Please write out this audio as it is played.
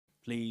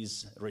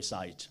Please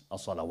recite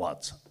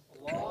as-salawat.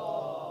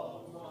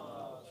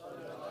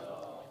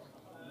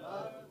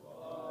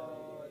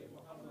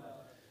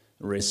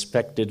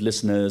 Respected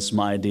listeners,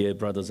 my dear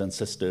brothers and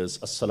sisters,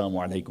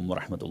 Assalamu alaikum wa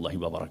rahmatullahi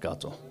wa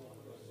barakatuh.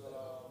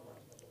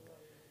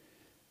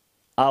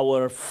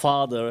 Our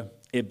father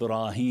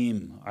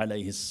Ibrahim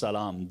alayhi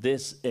salam,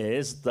 this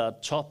is the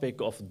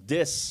topic of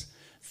this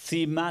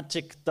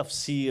thematic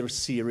tafsir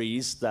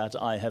series that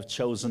I have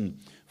chosen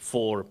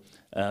for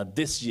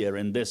this year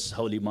in this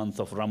holy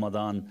month of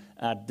Ramadan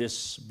at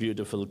this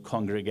beautiful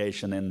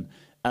congregation in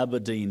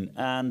Aberdeen.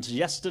 And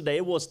yesterday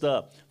was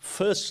the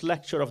first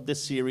lecture of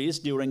this series,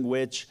 during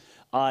which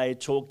I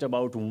talked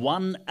about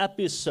one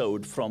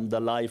episode from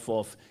the life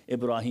of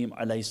Ibrahim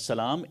alayhi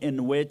salam,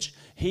 in which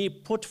he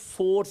put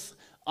forth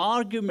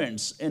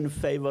arguments in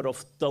favor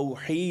of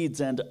Tawheed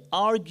and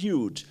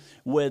argued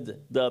with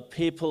the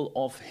people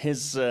of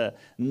his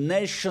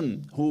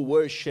nation who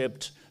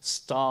worshipped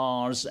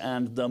stars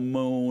and the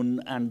moon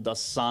and the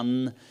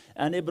sun.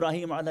 And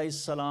Ibrahim alayhi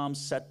salam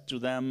said to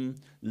them,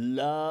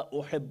 La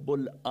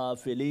uhibbul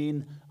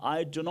afilin,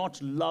 I do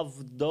not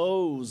love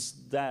those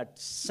that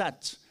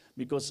set,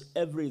 because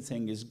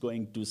everything is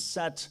going to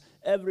set,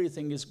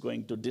 everything is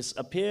going to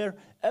disappear,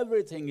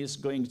 everything is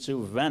going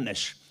to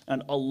vanish.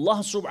 And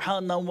Allah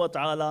subhanahu wa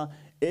ta'ala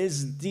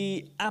is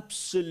the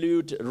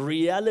absolute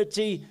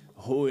reality,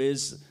 who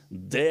is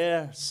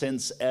there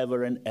since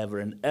ever and ever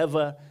and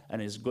ever,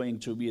 and is going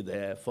to be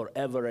there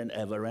forever and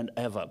ever and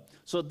ever.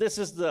 So this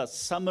is the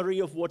summary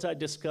of what I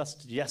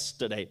discussed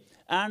yesterday.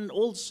 And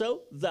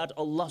also that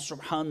Allah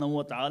subhanahu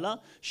wa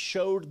ta'ala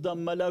showed the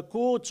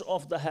malakut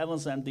of the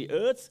heavens and the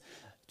earth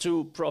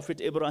to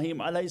Prophet Ibrahim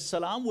alayhi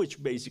salam,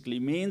 which basically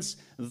means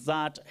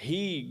that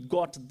he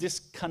got this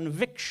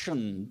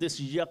conviction,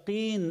 this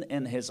yaqeen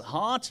in his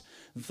heart,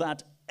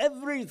 that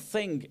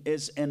everything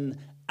is in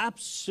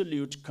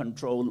absolute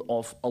control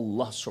of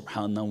Allah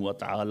subhanahu wa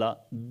ta'ala,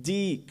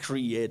 the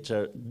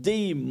creator,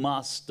 the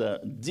master,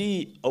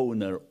 the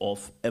owner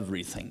of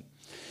everything.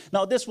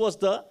 Now, this was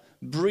the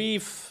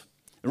brief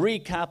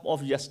recap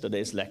of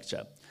yesterday's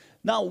lecture.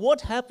 Now,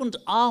 what happened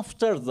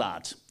after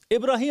that?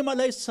 Ibrahim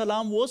alayhi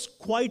salam was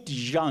quite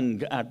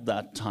young at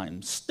that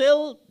time,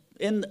 still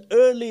in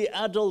early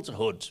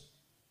adulthood,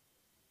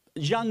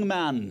 young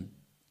man,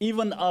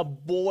 even a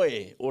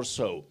boy or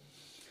so.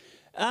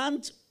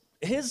 And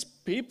his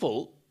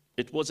people,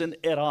 it was in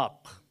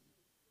Iraq,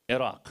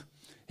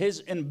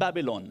 in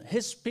Babylon.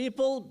 His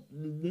people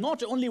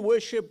not only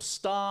worshipped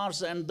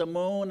stars and the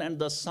moon and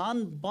the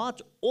sun,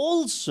 but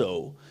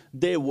also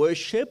they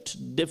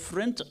worshipped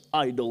different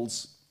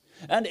idols.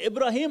 And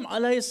Ibrahim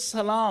alayhi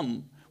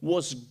salam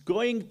was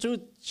going to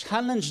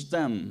challenge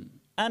them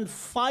and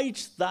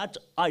fight that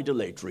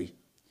idolatry.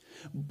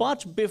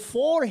 But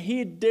before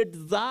he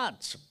did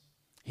that,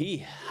 he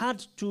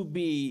had to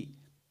be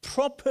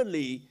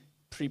properly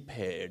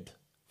prepared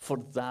for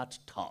that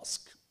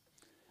task.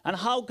 And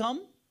how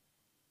come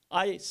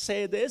I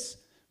say this?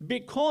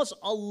 Because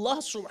Allah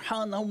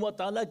subhanahu wa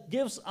ta'ala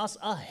gives us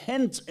a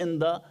hint in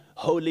the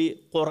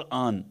Holy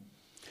Quran.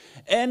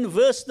 In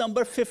verse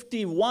number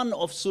 51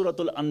 of Surah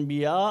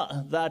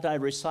Al-Anbiya that I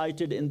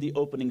recited in the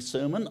opening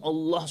sermon,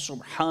 Allah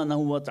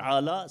subhanahu wa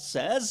ta'ala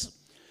says,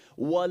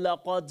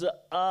 وَلَقَدْ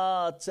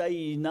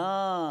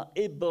آتَيْنَا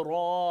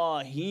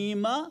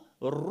إِبْرَاهِيمَ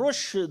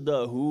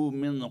رُشْدَهُ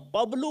مِنْ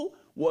قَبْلُ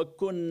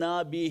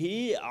وَكُنَّا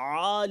بِهِ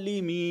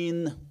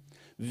عَالِمِينَ.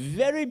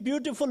 Very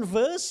beautiful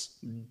verse,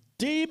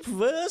 deep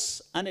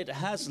verse, and it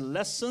has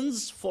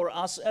lessons for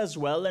us as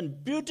well,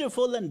 and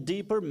beautiful and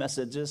deeper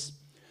messages.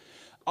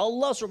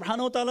 Allah subhanahu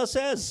wa ta'ala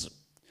says,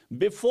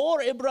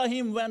 before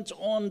Ibrahim went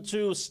on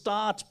to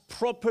start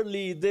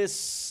properly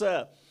this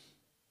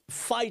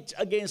fight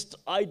against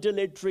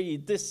idolatry,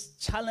 this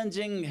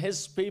challenging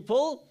his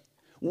people,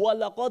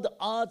 وَلَقَدْ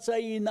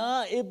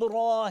آتَيْنَا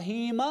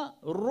إِبْرَاهِيمَ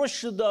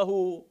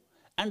رُشْدَهُ,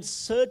 and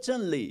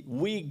certainly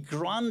we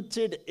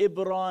granted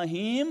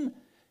Ibrahim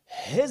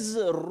his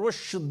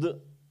rushd,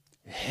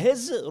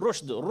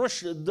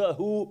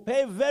 rushdahu.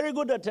 Pay very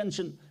good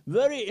attention.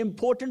 Very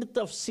important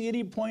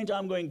tafsiri point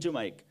I'm going to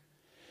make.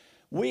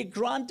 We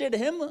granted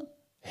him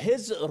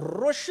his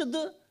rushd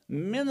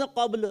min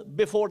qabl,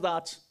 before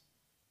that.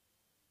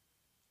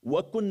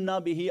 وَكُنَّا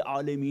بِهِ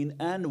عَالِمِينَ,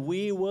 and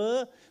we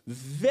were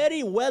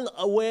very well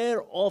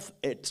aware of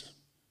it.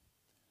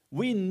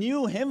 We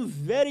knew him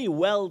very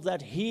well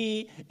that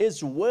he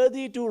is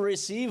worthy to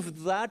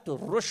receive that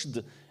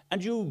rushd.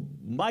 And you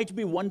might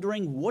be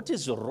wondering, what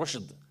is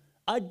rushd?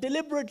 I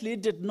deliberately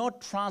did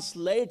not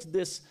translate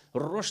this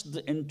rushd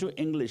into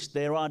English.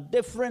 There are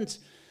different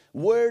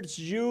words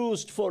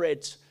used for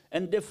it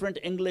in different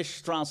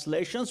English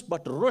translations,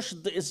 but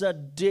rushd is a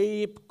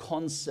deep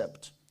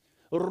concept.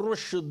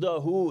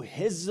 Rushdahu,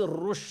 his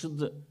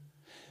rushd.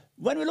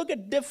 When we look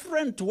at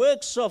different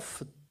works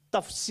of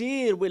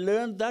tafsir, we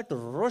learn that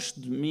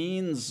rushd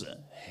means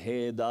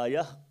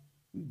hidayah,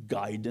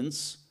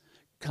 guidance,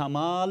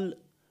 kamal,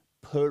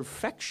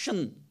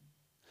 perfection,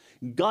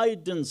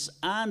 guidance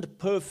and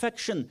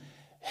perfection.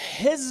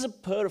 his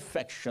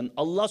perfection.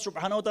 Allah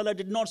subhanahu wa ta'ala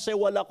did not say,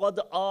 وَلَقَدْ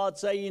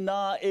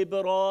آتَيْنَا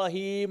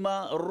إِبْرَاهِيمَ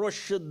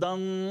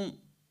رُشْدًا,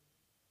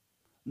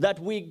 that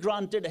we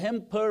granted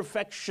him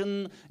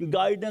perfection,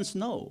 guidance.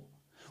 No.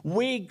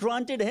 We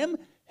granted him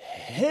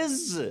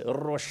his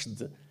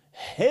rushd,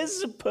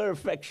 his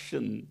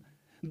perfection,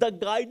 the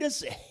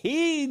guidance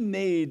he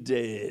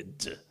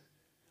needed.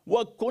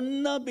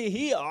 وَكُنَّا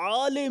بِهِ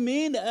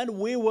عَالِمِينَ, and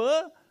we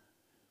were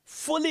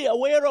fully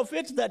aware of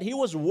it, that he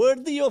was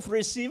worthy of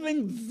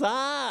receiving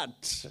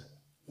that.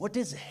 What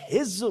is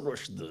his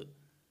rushd?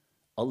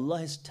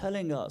 Allah is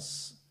telling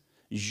us,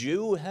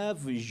 you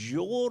have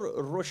your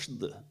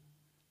rushd.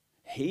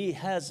 He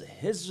has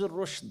his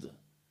rushd.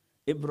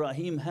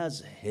 Ibrahim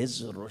has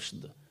his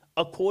rushd,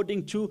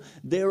 according to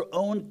their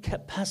own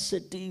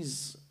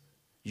capacities.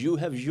 You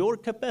have your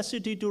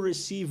capacity to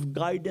receive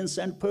guidance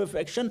and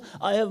perfection.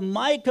 I have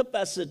my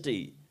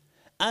capacity.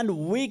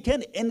 And we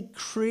can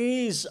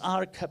increase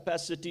our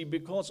capacity,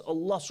 because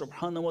Allah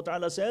subhanahu wa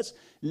ta'ala says,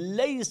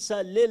 لَيْسَ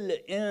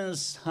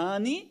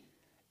لِلْإِنسَانِ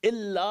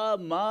إِلَّا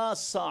مَا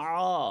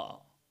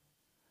سَعَى.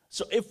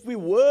 So if we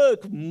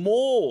work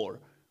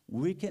more,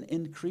 we can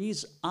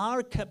increase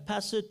our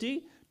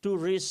capacity to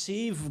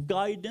receive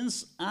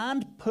guidance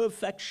and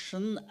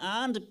perfection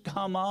and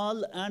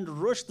kamal and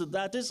rushd.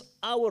 That is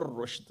our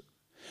rushd.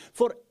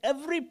 For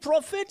every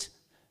prophet,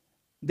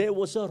 there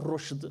was a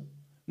rushd.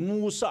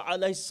 Musa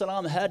alayhi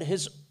salam had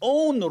his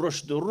own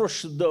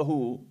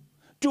rushdahu,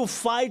 to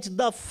fight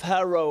the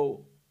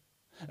Pharaoh.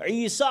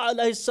 Isa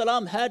alayhi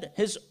salam had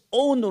his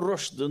own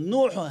rushd.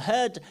 Nuh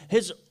had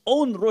his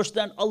own rushd,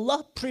 and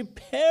Allah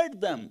prepared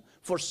them.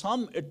 For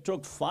some it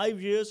took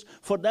 5 years,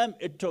 for some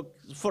it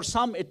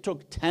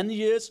took 10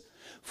 years.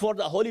 For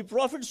the Holy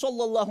Prophet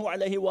sallallahu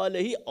alaihi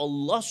wasallam,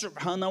 Allah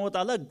subhanahu wa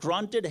ta'ala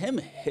granted him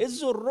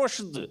his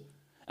rushd.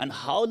 And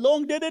how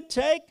long did it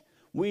take?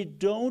 We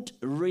don't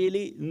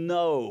really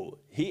know.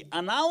 He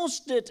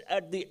announced it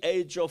at the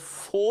age of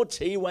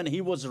 40 when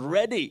he was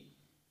ready.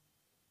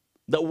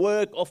 The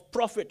work of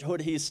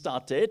prophethood he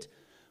started.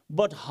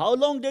 But how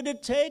long did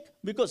it take?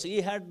 Because he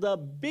had the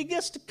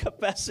biggest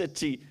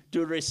capacity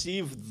to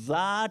receive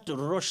that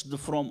rushd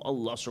from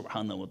Allah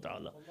subhanahu wa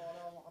ta'ala.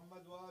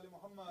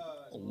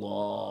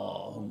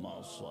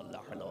 Allahumma salli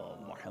ala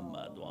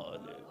Muhammad wa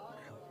ali.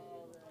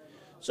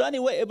 So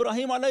anyway,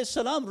 Ibrahim alayhi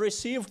salam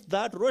received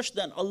that rushd,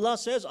 and Allah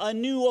says, I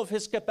knew of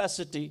his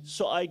capacity,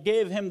 so I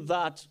gave him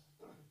that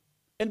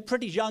in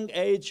pretty young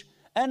age.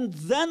 And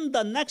then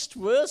the next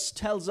verse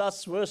tells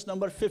us, verse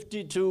number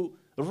 52,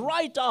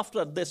 right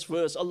after this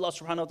verse, Allah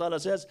subhanahu wa ta'ala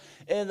says,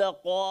 إِذَا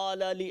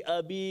قَالَ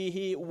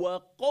لِأَبِيهِ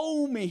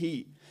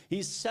وَقَوْمِهِ.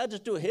 He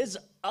said to his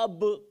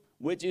ab,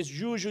 which is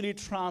usually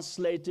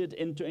translated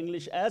into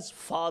English as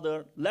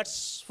father.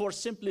 Let's, for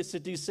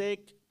simplicity's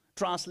sake,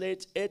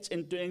 translate it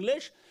into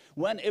English.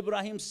 When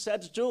Ibrahim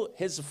said to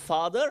his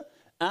father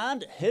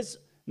and his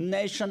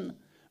nation,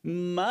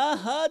 مَا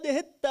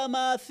هَذِهِ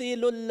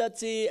التَّمَاثِيلُ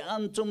الَّتِي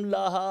أَنْتُمْ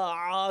لَهَا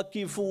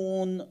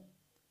عَاكِفُونَ.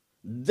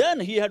 Then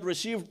he had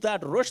received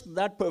that rushd,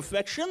 that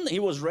perfection. He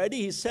was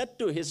ready. He said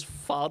to his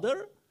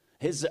father,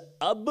 his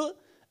ab,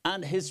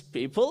 and his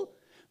people,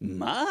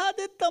 مَا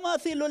هَذِهِ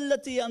التَّمَاثِيلُ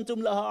الَّتِي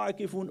أَنْتُمْ لَهَا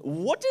عَاكِفُونَ.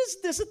 What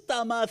is this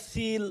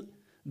tamathil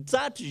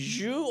that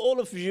you, all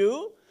of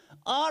you,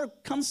 are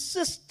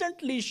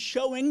consistently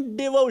showing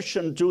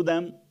devotion to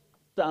them?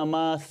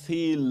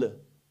 Tamathil.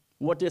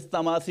 What is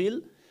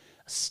tamathil?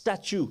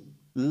 Statue,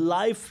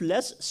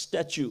 lifeless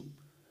statue.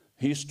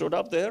 He stood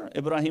up there,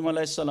 Ibrahim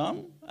alayhi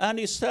salam, and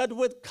he said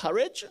with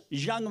courage,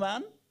 young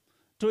man,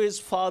 to his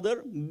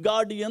father,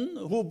 guardian,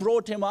 who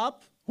brought him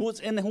up,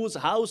 in whose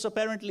house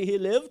apparently he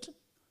lived.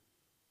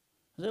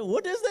 He said,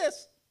 what is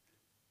this?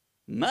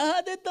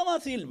 Mahad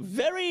tamathil.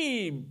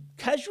 Very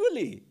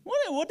casually.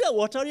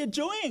 What are you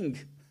doing?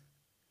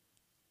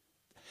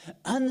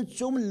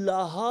 Antum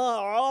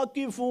laha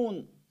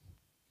akifun.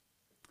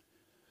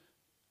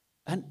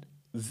 And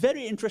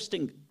very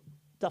interesting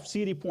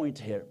tafsiri point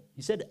here.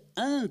 He said,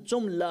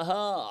 Antum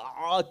laha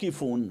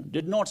akifun.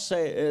 Did not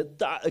say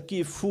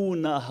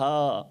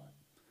ta'kifunaha.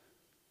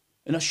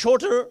 In a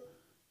shorter,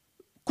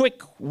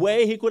 quick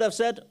way, he could have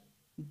said,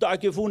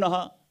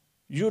 ta'kifunaha.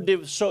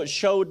 You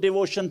show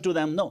devotion to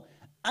them. No.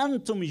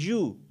 Antum,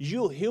 you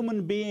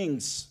human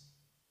beings,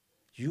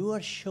 you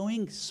are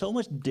showing so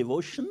much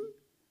devotion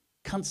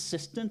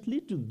consistently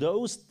to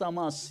those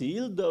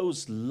tamasil,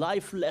 those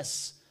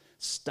lifeless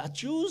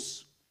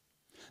statues.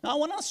 Now I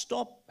want to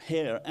stop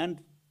here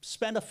and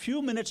spend a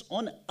few minutes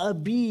on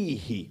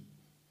abihi,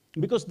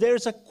 because there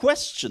is a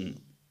question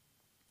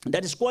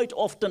that is quite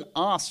often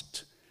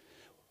asked.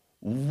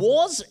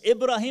 Was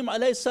Ibrahim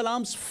alayhi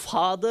salam's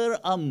father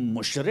a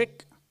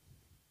mushrik?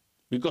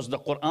 Because the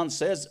Quran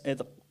says,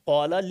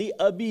 qala li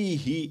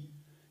abihi.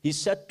 He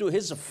said to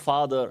his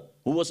father,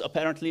 who was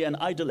apparently an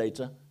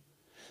idolater.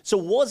 So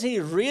was he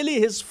really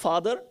his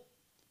father?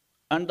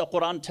 And the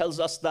Quran tells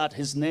us that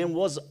his name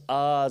was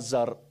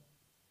Azar.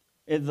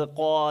 إِذْ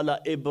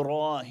قَالَ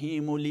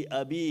إِبْرَاهِيمُ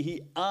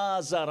لِأَبِيهِ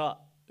آزَرَ.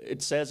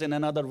 It says in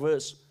another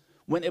verse,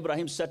 when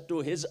Ibrahim said to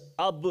his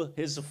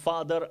his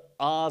father,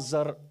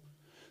 Azar.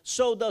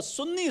 So the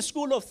Sunni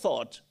school of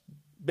thought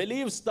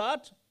believes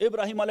that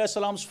Ibrahim alayhi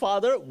salam's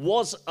father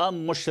was a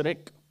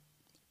mushrik,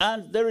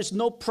 and there is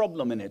no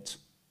problem in it.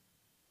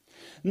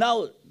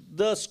 Now,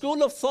 the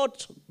school of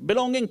thought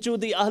belonging to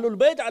the Ahlul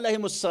Bayt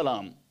alayhimus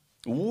salam,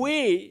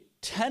 we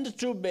tend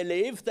to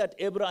believe that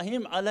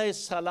Ibrahim alayhi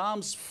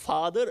salam's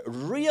father,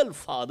 real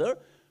father,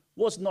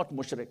 was not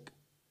mushrik,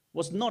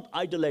 was not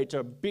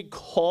idolater,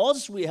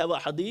 because we have a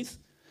hadith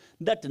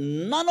that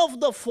none of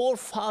the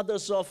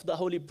forefathers of the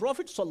Holy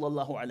Prophet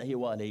sallallahu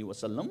alaihi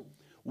wasallam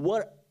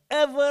were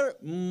ever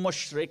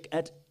mushrik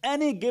at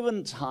any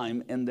given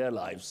time in their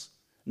lives.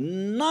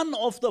 None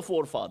of the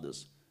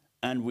forefathers.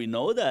 And we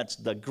know that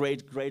the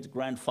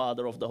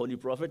great-great-grandfather of the Holy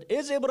Prophet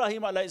is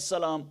Ibrahim alayhi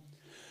salam.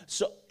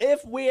 So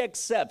if we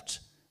accept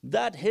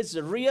that his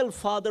real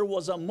father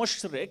was a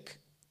mushrik,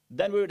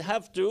 then we would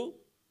have to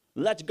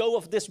let go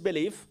of this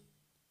belief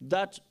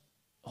that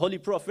the Holy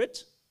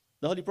Prophet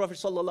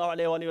sallallahu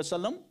alaihi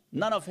wasallam,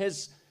 none of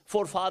his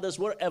forefathers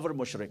were ever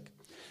mushrik.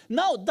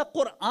 Now, the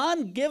Quran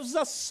gives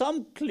us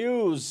some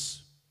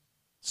clues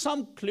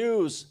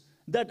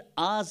that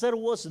Azar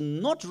was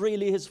not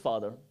really his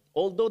father,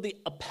 although the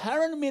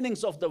apparent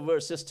meanings of the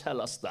verses tell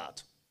us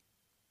that.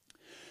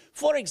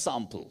 For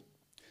example,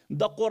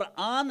 the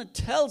Quran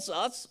tells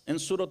us in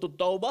Surah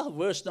At-Tawbah,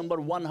 verse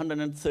number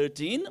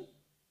 113,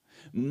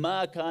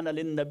 مَا كَانَ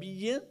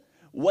لِلنَّبِيِّ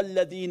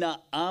وَالَّذِينَ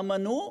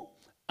آمَنُوا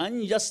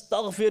أَن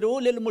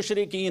يَسْتَغْفِرُوا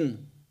لِلْمُشْرِكِينَ.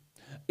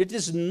 It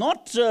is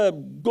not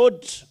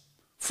good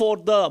for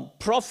the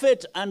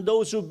Prophet and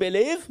those who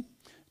believe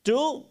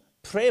to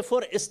pray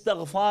for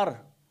istighfar,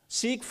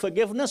 seek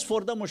forgiveness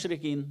for the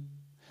mushrikeen.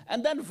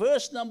 And then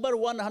verse number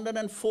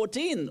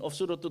 114 of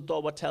Surah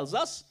At-Tawbah tells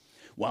us,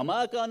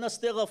 وَمَا كَانَ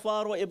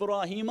اسْتِغْفَارُ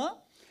إِبْرَاهِيمَ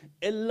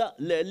إِلَّا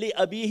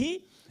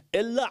لِأَبِيهِ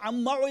إِلَّا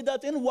عَمَّ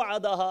عُدَةٍ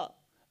وَعَدَهَا.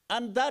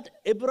 And that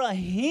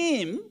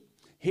Ibrahim,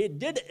 he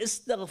did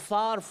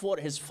istighfar for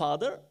his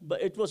father,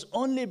 but it was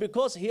only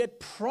because he had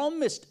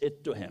promised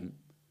it to him.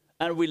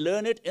 And we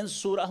learn it in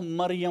Surah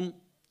Maryam.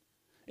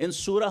 In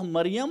Surah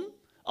Maryam,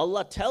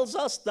 Allah tells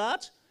us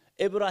that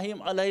Ibrahim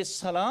alayhi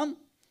salam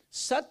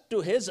said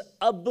to his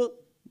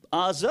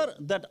Azar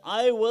that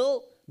I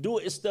will do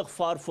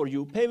istighfar for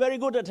you. Pay very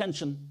good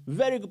attention,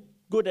 very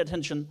good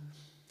attention.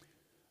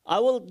 I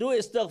will do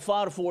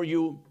istighfar for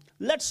you.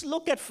 Let's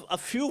look at a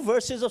few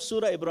verses of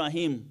Surah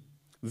Ibrahim.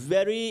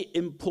 Very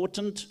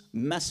important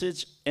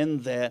message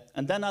in there.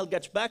 And then I'll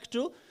get back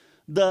to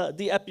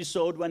the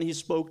episode when he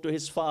spoke to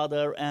his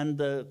father and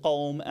the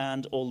qawm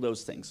and all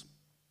those things.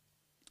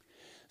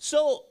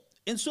 So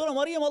in Surah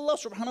Maryam, Allah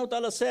subhanahu wa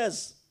ta'ala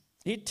says,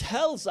 he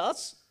tells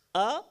us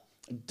a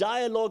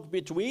dialogue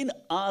between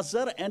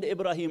Azar and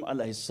Ibrahim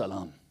alayhi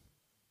salam.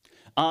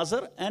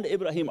 Azar and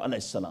Ibrahim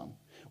alayhi salam.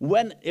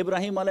 When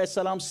Ibrahim alayhi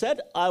salam said,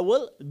 I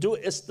will do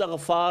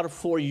istighfar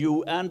for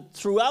you, and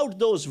throughout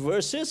those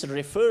verses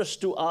refers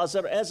to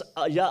Azar as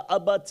Ya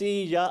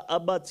Abati, Ya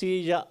Abati,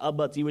 Ya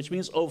Abati, which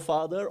means, oh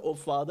father, oh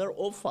father,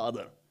 oh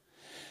father.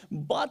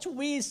 But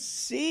we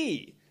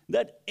see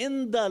that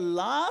in the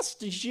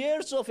last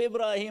years of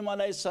Ibrahim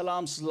alayhi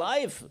salam's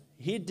life,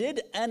 he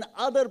did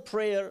another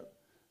prayer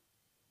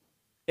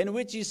in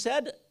which he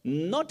said,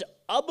 not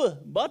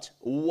but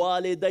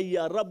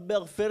walidayya, rabbi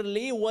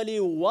ghfirli wali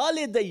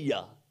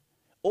walidayya.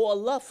 Oh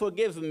Allah,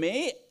 forgive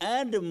me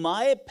and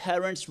my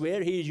parents,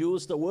 where he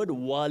used the word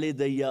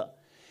walidayya.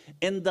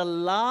 In the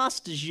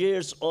last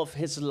years of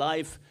his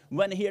life,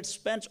 when he had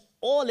spent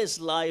all his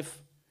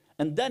life,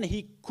 and then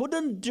he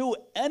couldn't do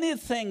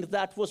anything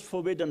that was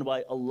forbidden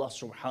by Allah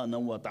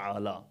subhanahu wa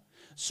ta'ala.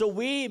 So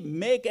we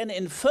make an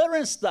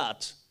inference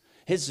that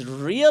his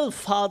real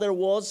father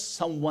was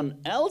someone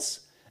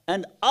else,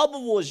 and Ab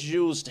was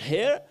used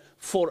here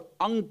for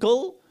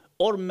uncle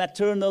or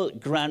maternal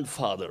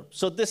grandfather.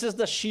 So this is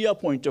the Shia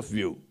point of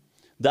view,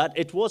 that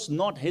it was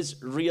not his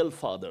real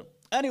father.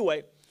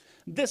 Anyway,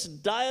 this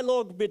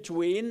dialogue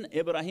between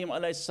Ibrahim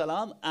alayhi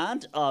salam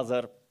and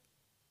Azar,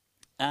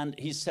 and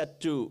he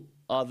said to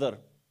Azar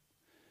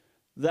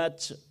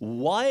that,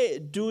 why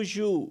do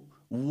you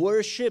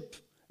worship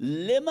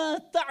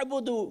lima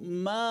ta'budu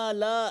ma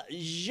la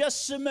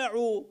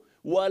yasma'u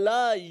wa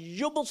la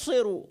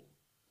yubsiru?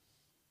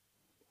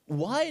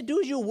 Why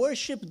do you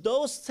worship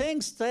those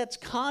things that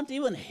can't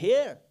even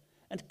hear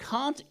and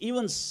can't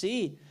even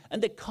see,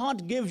 and they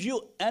can't give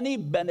you any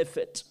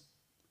benefit?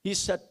 He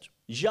said,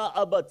 Ya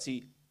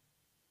Abati,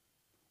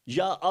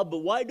 Ya Ab,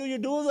 why do you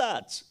do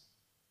that?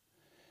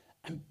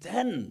 And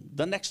then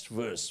the next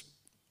verse,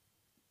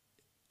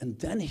 and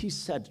then he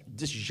said,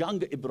 this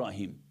young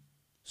Ibrahim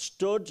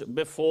stood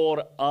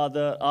before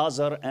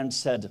Azar and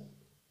said,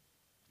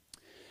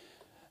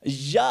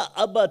 Ya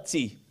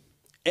Abati,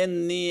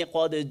 إني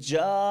قد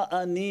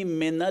جاءني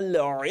من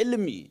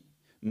العلم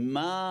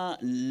ما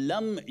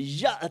لم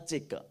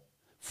يأتك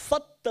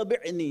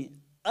فاتبعني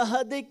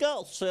أهدك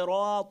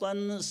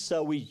صراطا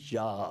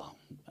سويا.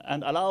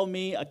 And allow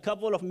me a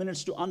couple of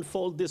minutes to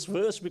unfold this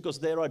verse, because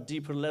there are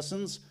deeper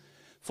lessons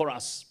for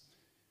us.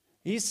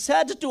 He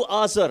said to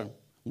Azar,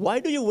 Why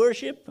do you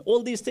worship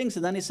all these things?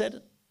 And then he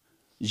said,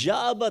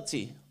 Ya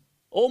abati,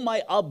 O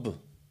my Ab,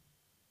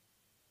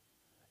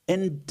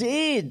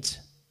 indeed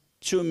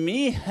to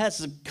me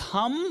has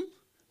come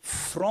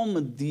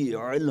from the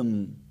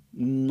ilm,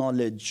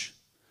 knowledge,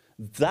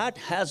 that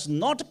has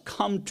not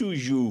come to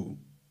you.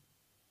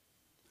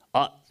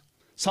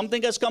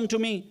 Something has come to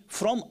me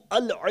from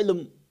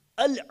al-ilm,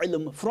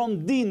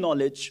 from the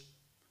knowledge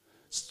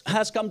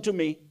has come to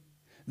me.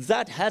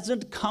 That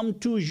hasn't come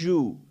to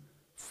you.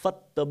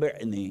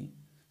 فَاتَّبِعْنِي.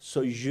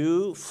 So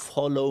you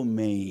follow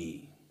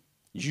me.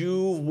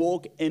 You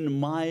walk in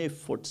my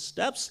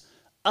footsteps.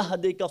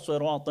 أَهْدِكَ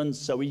صِرَاطًا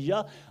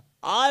سَوِيًّا.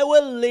 I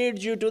will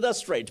lead you to the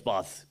straight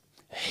path.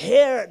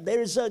 Here,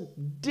 there is a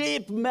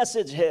deep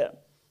message here.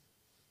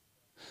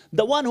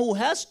 The one who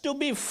has to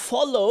be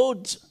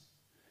followed,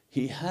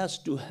 he has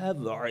to have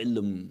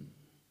ilm.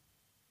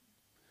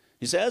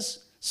 He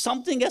says,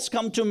 something has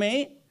come to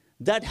me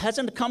that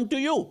hasn't come to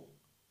you.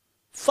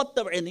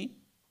 فَاتَّبِعْنِي.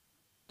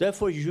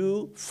 Therefore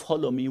you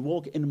follow me,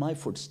 walk in my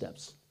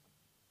footsteps.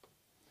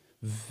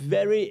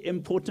 Very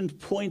important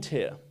point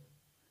here.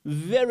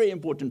 Very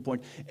important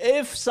point.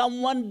 If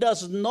someone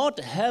does not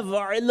have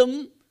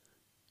ilm,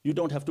 you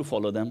don't have to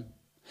follow them.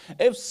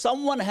 If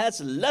someone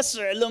has less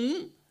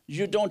ilm,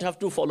 you don't have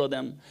to follow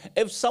them.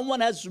 If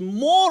someone has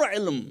more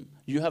ilm,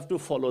 you have to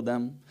follow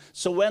them.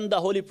 So when the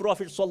Holy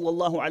Prophet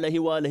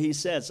ﷺ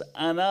says,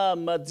 Ana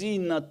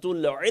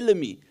madinatul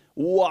ilmi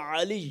wa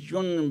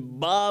aliyun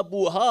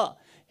babuha,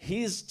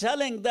 he's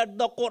telling that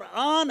the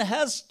Quran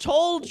has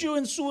told you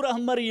in Surah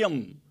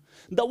Maryam,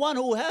 the one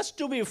who has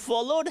to be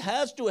followed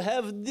has to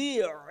have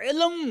the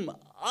ilm.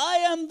 I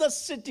am the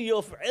city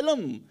of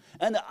ilm,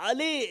 and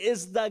Ali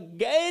is the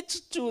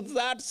gate to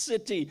that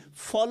city.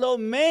 Follow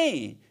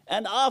me,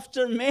 and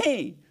after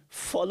me,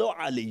 follow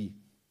Ali.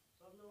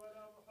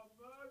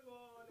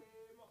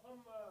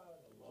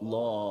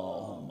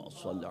 Allahumma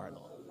salli ala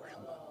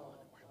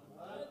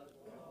Muhammad.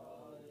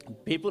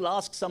 People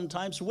ask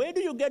sometimes, where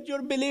do you get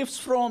your beliefs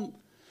from?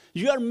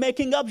 You are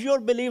making up your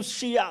beliefs,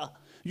 Shia.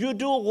 You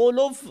do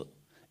ghuluf.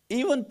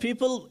 Even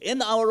people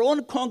in our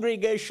own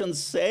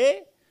congregations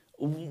say,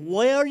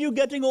 where are you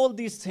getting all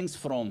these things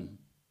from?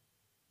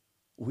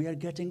 We are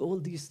getting all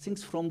these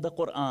things from the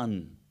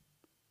Quran.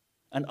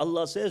 And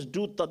Allah says,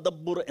 do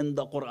tadabbur in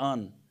the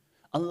Quran.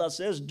 Allah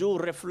says, do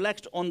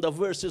reflect on the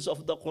verses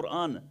of the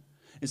Quran.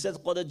 He says,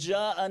 قَدْ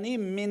جَاءَنِي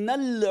مِنَ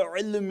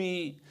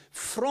الْعِلْمِ.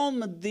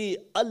 From the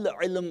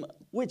al-ilm.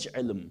 Which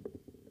ilm?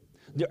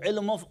 The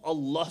ilm of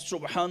Allah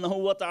subhanahu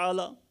wa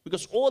ta'ala.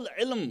 Because all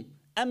ilm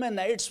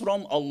emanates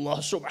from Allah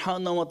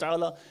subhanahu wa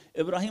ta'ala.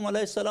 Ibrahim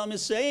alayhi salam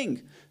is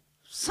saying,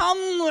 some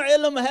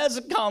ilm has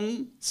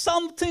come,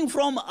 something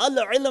from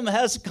al-ilm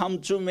has come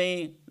to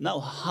me. Now,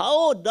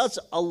 how does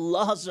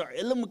Allah's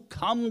ilm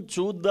come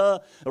to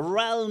the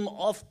realm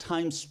of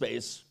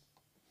time-space?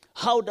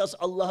 How does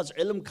Allah's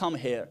ilm come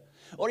here?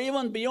 Or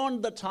even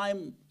beyond the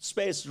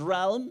time-space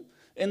realm,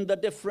 in the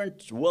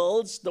different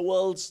worlds, the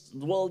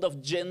world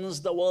of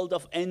jinns, the world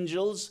of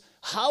angels,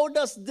 how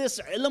does this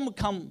ilm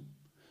come?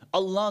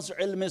 Allah's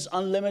ilm is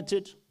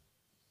unlimited.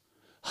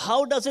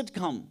 How does it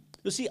come?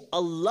 You see,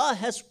 Allah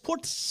has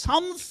put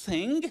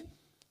something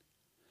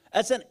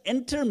as an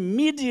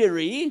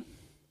intermediary,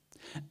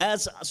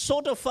 as a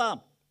sort of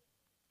a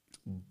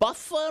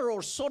buffer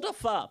or sort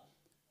of a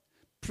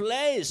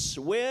place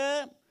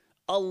where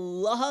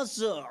Allah's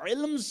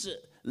ilm's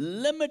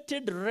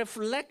limited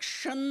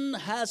reflection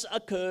has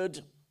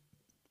occurred.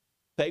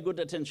 Pay good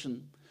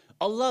attention.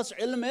 Allah's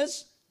ilm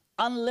is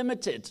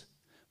unlimited.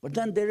 But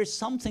then there is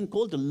something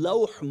called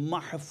Lawh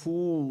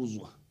Mahfuz,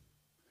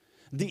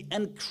 the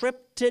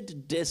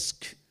encrypted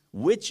disk,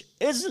 which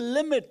is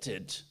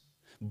limited,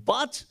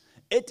 but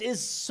it is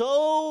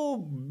so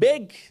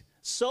big,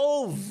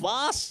 so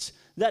vast,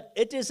 that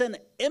it is an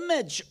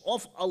image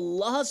of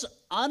Allah's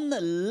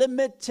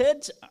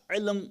unlimited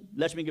ilm.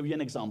 Let me give you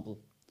an example.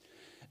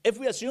 If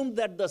we assume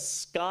that the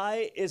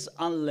sky is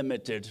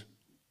unlimited,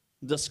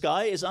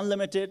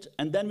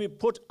 and then we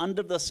put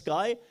under the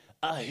sky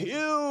a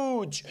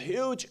huge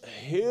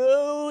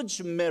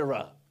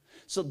mirror.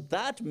 So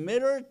that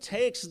mirror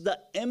takes the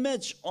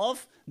image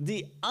of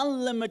the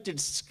unlimited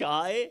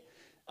sky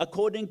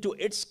according to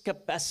its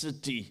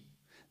capacity.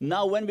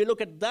 Now, when we look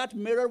at that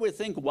mirror, we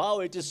think, wow,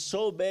 it is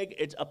so big,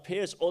 it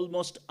appears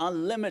almost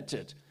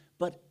unlimited.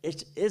 But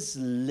it is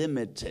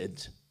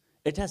limited.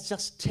 It has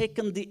just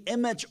taken the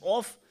image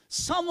of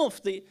some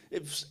of the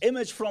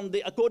image from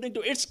the, according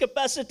to its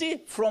capacity,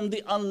 from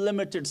the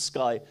unlimited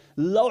sky.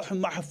 Lawh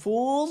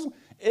Mahfuz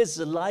is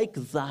like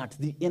that,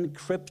 the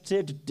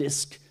encrypted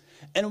disk,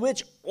 in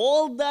which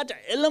all that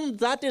ilm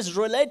that is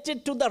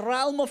related to the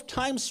realm of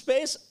time,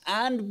 space,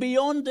 and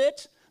beyond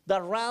it,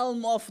 the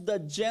realm of the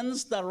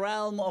jinns, the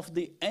realm of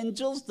the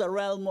angels, the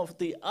realm of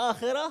the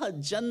akhirah,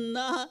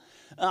 Jannah,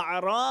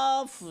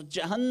 A'raf,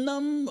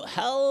 Jahannam,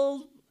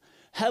 hell,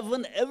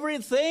 heaven,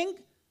 everything,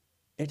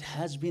 it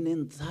has been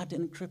in that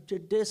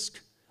encrypted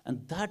disk.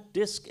 And that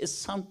disc is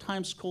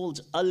sometimes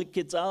called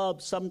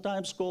Al-Kitab,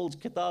 sometimes called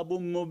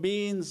Kitabun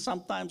Mubin,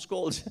 sometimes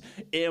called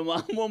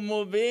Imam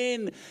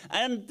Mubin.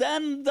 And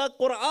then the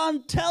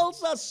Quran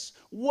tells us,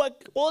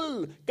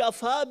 وَقُلْ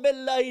كَفَى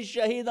بِاللَّهِ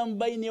شَهِيدًا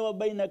بَيْنِي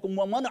وَبَيْنَكُمْ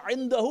وَمَنْ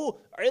عِنْدَهُ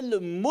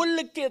عِلْمُ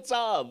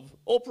الْكِتَابِ.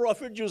 O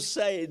Prophet, you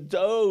say,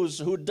 those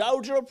who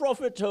doubt your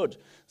prophethood,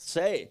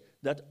 say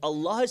that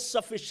Allah is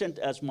sufficient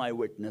as my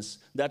witness,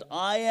 that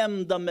I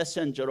am the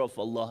messenger of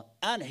Allah,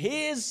 and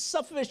He is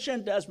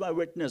sufficient as my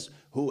witness,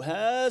 who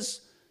has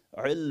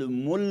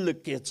ilmul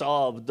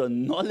kitab, the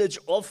knowledge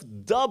of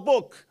the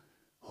book.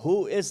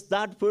 Who is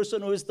that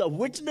person who is the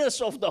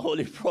witness of the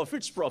Holy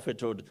Prophet's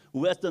prophethood,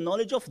 who has the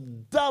knowledge of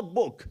the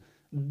book,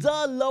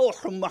 the Lawh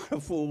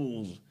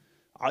Mahfuz?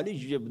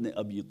 Ali ibn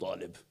Abi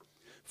Talib.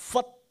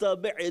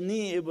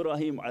 Fattabi'ni,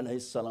 Ibrahim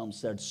alayhi salam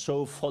said,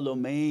 so follow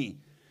me.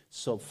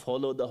 So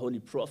follow the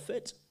Holy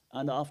Prophet,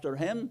 and after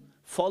him,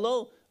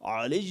 follow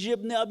Ali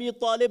ibn Abi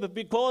Talib,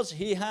 because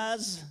he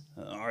has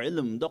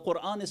ilm. The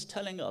Quran is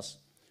telling us.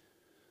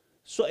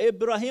 So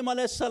Ibrahim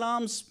alayhi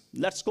salam's,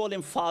 let's call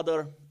him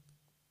father,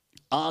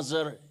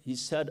 Azar, he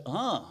said,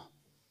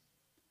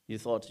 he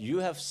thought, you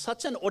have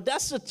such an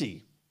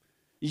audacity.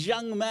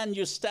 Young man,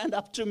 you stand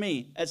up to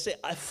me and say,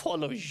 I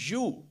follow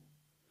you.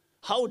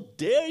 How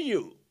dare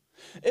you?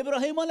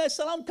 Ibrahim alayhi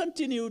salam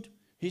continued.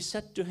 He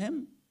said to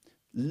him,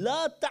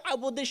 La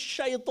ta'bud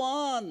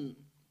shaitan.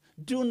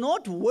 Do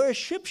not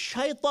worship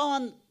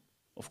shaitan.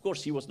 Of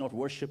course, he was not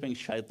worshipping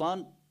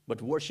shaitan,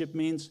 but worship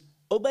means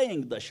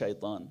obeying the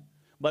shaitan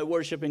by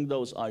worshipping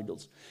those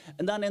idols.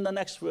 And then in the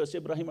next verse,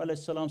 Ibrahim alayhi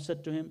salam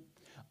said to him,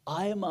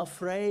 I am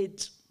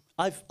afraid,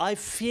 I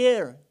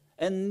fear,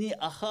 anni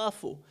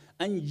akhafu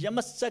an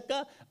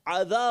yamassaka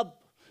adab,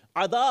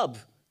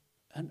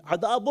 and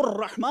adabur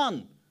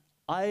rahman.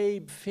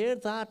 I fear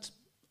that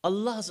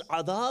Allah's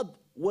adab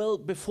will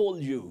befall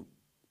you.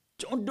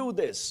 Don't do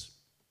this.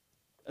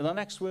 In the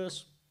next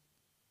verse,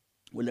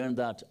 we learn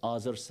that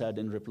Azar said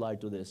in reply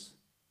to this,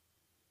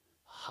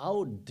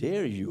 how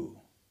dare you?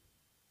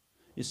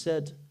 He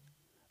said,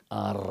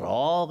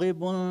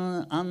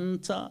 Aragibun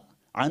anta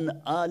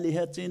an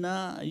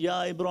alihatina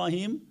ya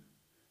Ibrahim?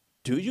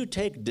 Do you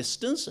take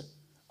distance?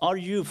 Are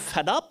you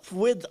fed up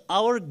with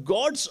our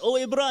gods, O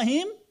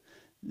Ibrahim?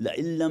 La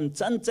illam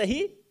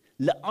tantahi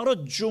la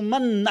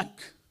arjumannak.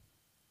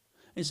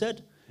 He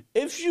said,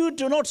 if you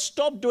do not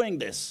stop doing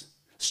this,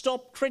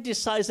 stop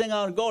criticizing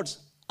our gods,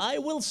 I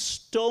will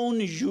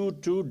stone you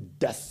to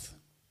death.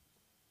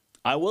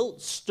 I will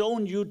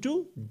stone you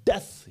to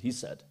death, he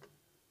said.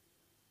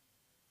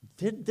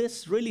 Did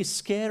this really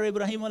scare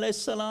Ibrahim alayhi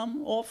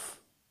salam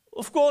off?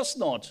 Of course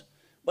not.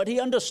 But he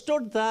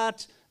understood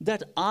that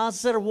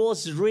Azar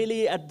was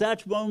really at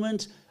that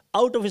moment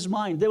out of his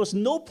mind. There was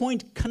no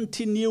point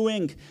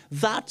continuing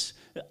that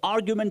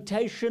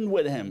argumentation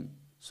with him.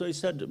 So he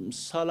said,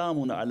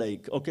 Salamun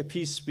alayk. Okay,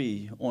 peace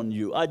be on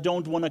you. I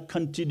don't want to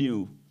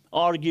continue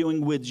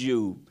arguing with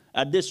you.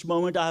 At this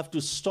moment, I have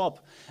to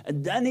stop.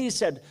 And then he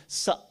said,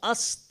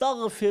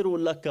 Sa'astaghfiru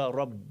laka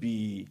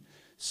Rabbi.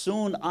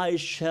 Soon I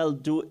shall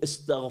do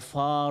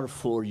istighfar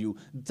for you.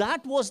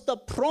 That was the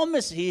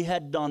promise he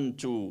had done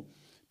to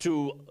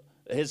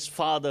his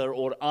father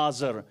or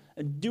Azar,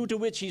 due to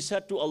which he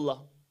said to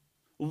Allah,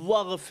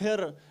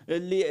 Waghfir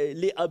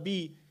li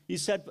abi. He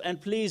said, and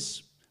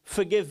please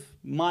forgive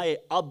my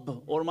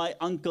ab or my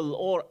uncle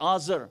or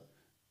Azar,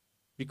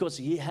 because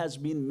he has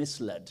been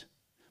misled.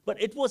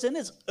 But it was in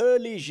his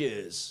early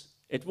years.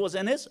 It was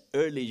in his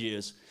early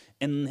years.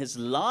 In his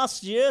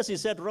last years, he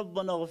said,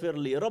 Rabbana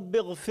ghfirli, Rabbi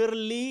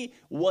ghfirli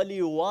wali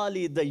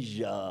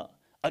walidayya.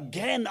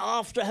 Again,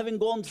 after having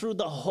gone through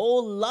the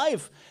whole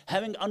life,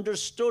 having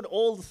understood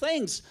all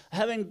things,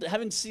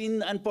 having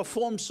seen and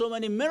performed so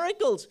many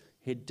miracles,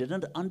 he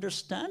didn't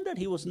understand that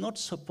he was not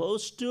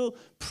supposed to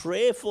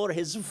pray for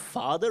his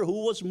father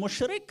who was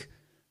mushrik.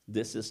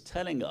 This is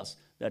telling us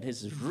that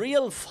his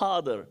real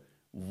father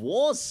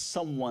was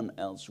someone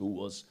else who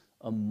was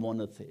a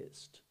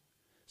monotheist.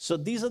 So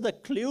these are the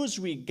clues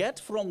we get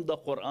from the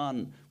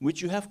Quran,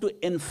 which you have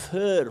to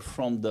infer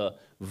from the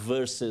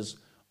verses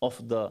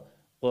of the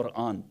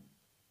Quran.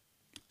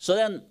 So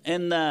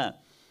then,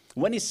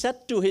 when he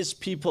said to his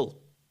people,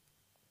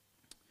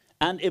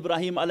 and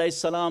Ibrahim alayhi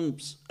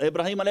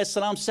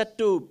salam said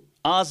to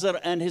Azar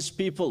and his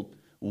people,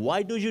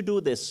 why do you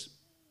do this?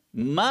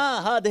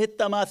 Ma hadhihi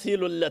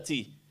at-tamathilu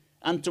allati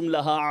antum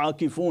laha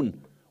aakifun.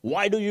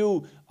 Why do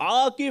you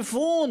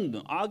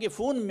aakifun?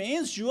 Aakifun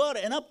means you are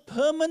in a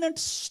permanent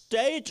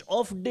state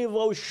of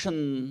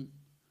devotion.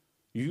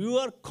 You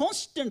are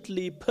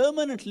constantly,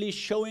 permanently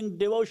showing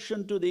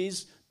devotion to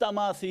these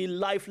tamathil,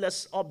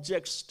 lifeless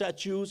objects,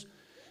 statues.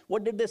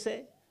 What did they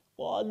say?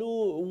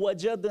 قَالُوا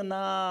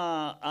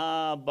وَجَدْنَا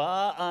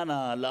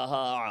آبَاءَنَا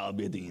لَهَا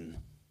عَابِدِينَ.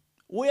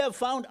 We have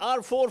found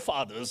our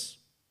forefathers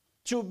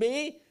to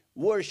be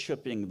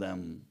worshipping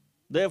them.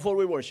 Therefore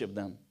we worship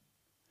them.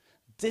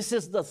 This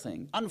is the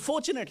thing.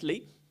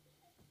 Unfortunately,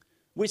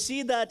 we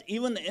see that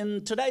even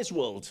in today's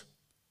world,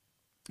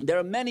 there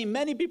are many,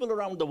 many people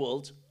around the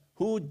world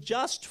who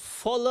just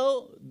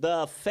follow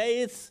the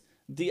faith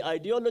the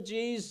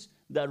ideologies,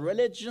 the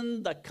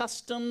religion, the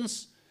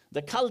customs,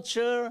 the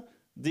culture,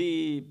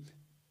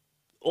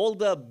 all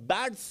the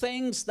bad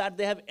things that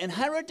they have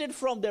inherited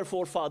from their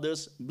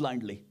forefathers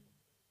blindly.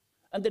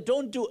 And they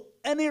don't do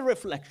any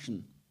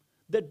reflection.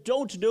 They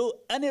don't do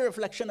any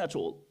reflection at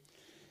all.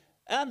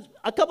 And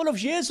a couple of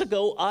years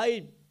ago,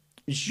 I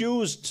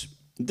used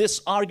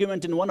this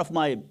argument in one of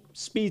my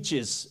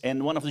speeches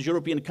in one of the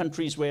European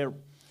countries, where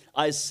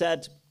I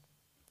said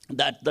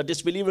that the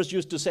disbelievers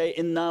used to say,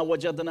 "Inna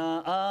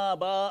wajadna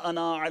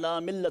aba'ana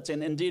ala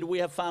millatin." Indeed, we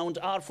have found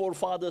our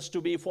forefathers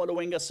to be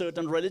following a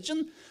certain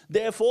religion.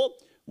 Therefore,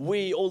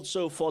 we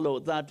also follow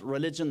that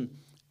religion.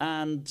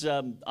 And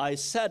I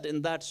said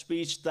in that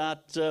speech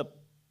that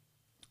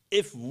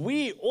if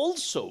we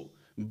also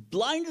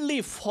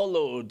blindly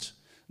followed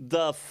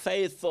the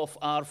faith of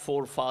our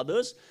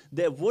forefathers,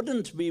 there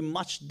wouldn't be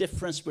much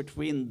difference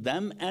between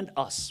them and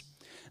us.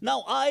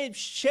 Now, I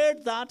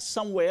shared that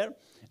somewhere,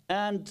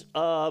 and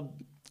a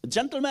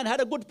gentleman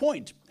had a good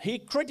point. He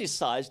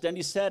criticized and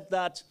he said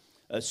that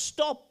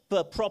stop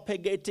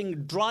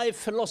propagating dry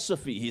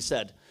philosophy, he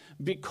said,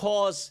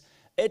 because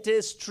it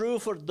is true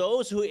for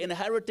those who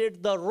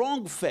inherited the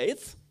wrong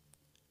faith,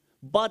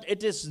 but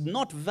it is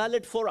not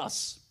valid for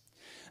us.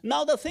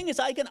 Now, the thing is,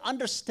 I can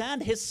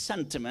understand his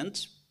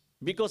sentiment,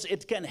 because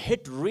it can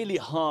hit really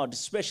hard,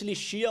 especially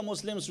Shia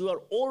Muslims who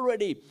are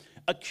already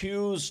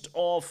accused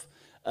of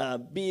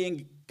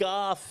being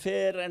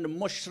kafir and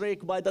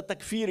mushrik by the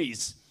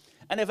takfiris.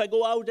 And if I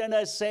go out and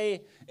I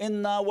say,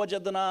 "Inna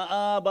wajadna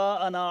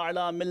aba'ana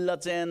ala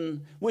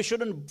millatin," we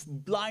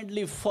shouldn't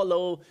blindly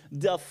follow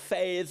the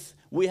faith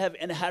we have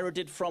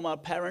inherited from our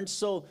parents.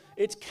 So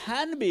it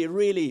can be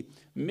really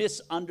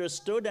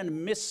misunderstood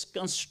and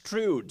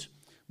misconstrued.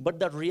 But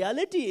the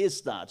reality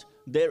is that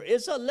there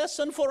is a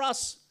lesson for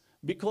us,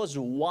 because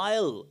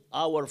while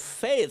our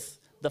faith,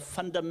 the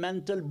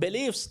fundamental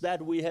beliefs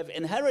that we have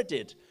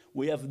inherited,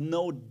 we have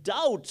no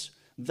doubt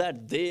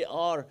that they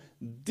are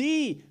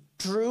the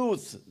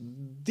truth,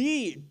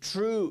 the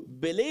true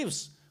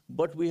beliefs,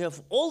 but we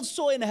have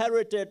also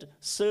inherited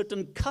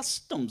certain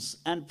customs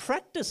and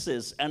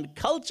practices and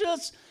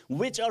cultures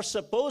which are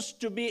supposed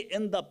to be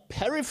in the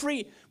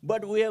periphery,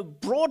 but we have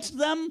brought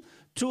them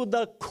to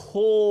the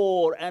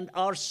core and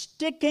are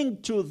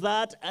sticking to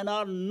that and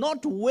are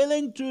not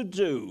willing to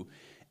do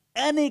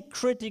any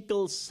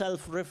critical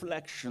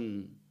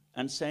self-reflection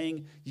and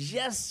saying,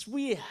 yes,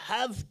 we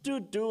have to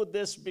do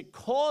this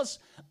because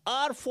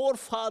our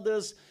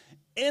forefathers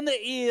in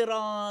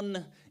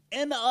Iran,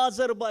 in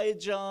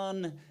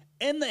Azerbaijan,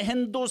 in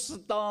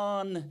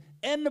Hindustan,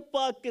 in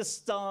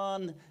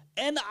Pakistan,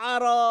 in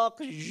Iraq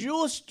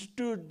used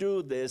to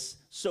do this,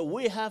 so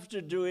we have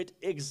to do it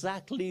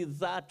exactly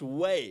that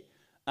way.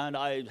 And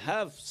I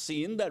have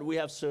seen that we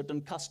have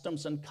certain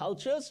customs and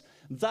cultures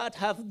that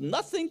have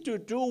nothing to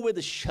do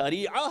with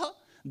Sharia.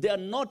 They are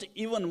not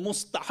even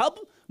mustahab,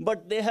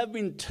 but they have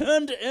been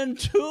turned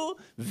into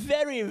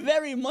very,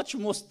 very much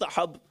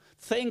mustahab.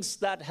 Things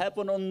that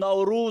happen on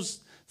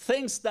Nowruz,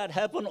 things that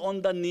happen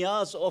on the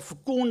Niyaz of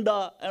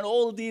Kunda, and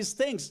all these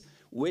things,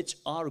 which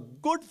are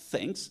good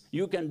things.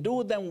 You can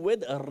do them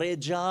with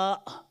reja,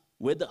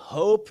 with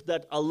hope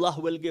that Allah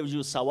will give you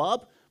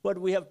sawab. But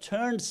we have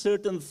turned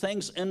certain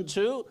things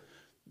into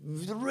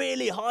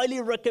really highly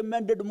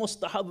recommended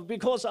mustahab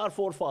because our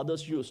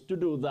forefathers used to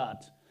do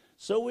that.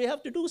 So we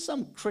have to do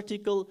some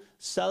critical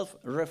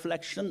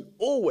self-reflection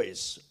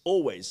always,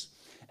 always.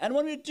 And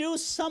when we do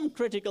some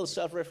critical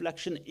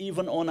self-reflection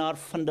even on our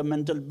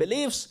fundamental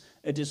beliefs,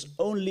 it is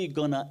only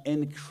gonna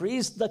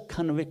increase the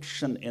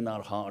conviction in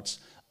our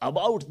hearts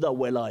about the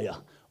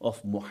wilayah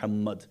of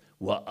Muhammad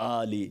wa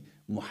Ali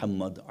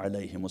Muhammad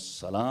alayhimus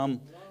salam,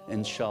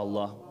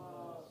 inshallah.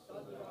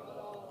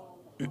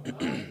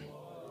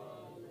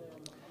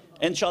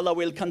 Inshallah,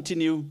 we'll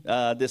continue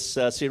this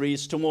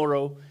series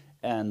tomorrow.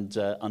 And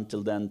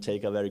until then,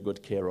 take a very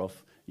good care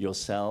of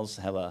yourselves.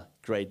 Have a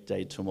great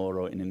day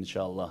tomorrow. And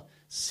inshallah,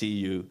 see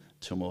you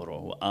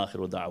tomorrow. Wa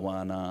akhiru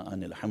da'wana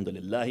anil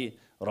hamdulillahi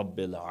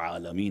rabbil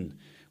alameen.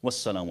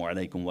 Wassalamu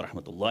alaikum wa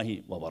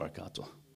rahmatullahi wa barakatuh.